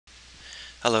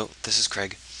Hello, this is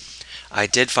Craig. I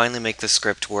did finally make the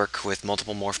script work with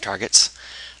multiple morph targets.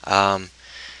 Um,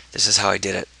 this is how I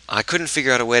did it. I couldn't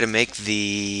figure out a way to make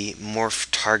the morph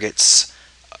targets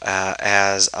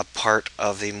as a part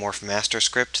of the morph master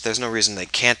script. There's no reason they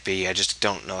can't be, I just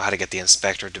don't know how to get the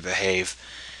inspector to behave.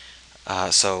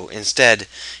 So instead,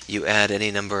 you add any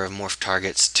number of morph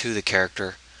targets to the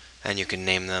character, and you can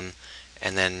name them,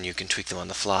 and then you can tweak them on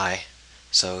the fly.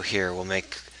 So here we'll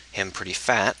make him pretty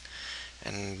fat,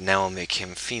 and now we'll make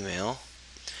him female.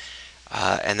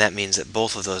 And that means that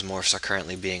both of those morphs are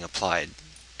currently being applied.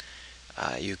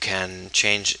 You can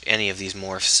change any of these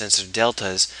morphs. Since they're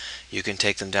deltas, you can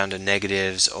take them down to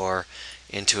negatives or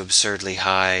into absurdly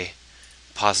high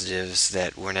positives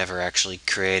that were never actually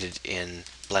created in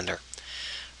Blender.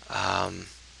 Um,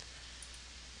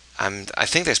 I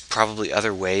think there's probably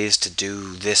other ways to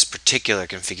do this particular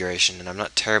configuration, and I'm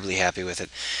not terribly happy with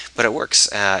it, but it works.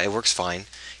 It works fine.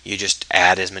 You just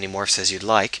add as many morphs as you'd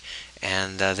like,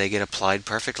 and they get applied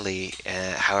perfectly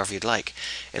however you'd like.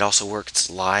 It also works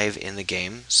live in the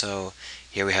game, so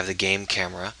here we have the game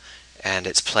camera, and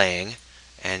it's playing,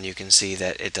 and you can see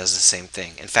that it does the same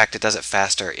thing. In fact, it does it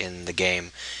faster in the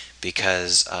game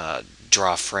because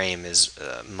draw frame is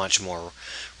much more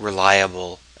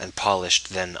reliable and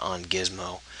polished than on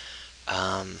Gizmo.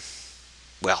 Um,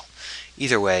 well,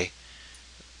 either way,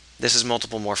 this is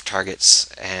multiple morph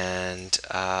targets, and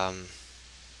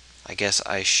I guess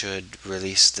I should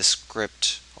release the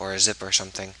script or a zip or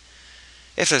something.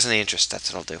 If there's any interest,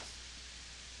 that's what I'll do.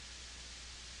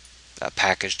 A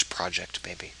packaged project,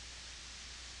 maybe.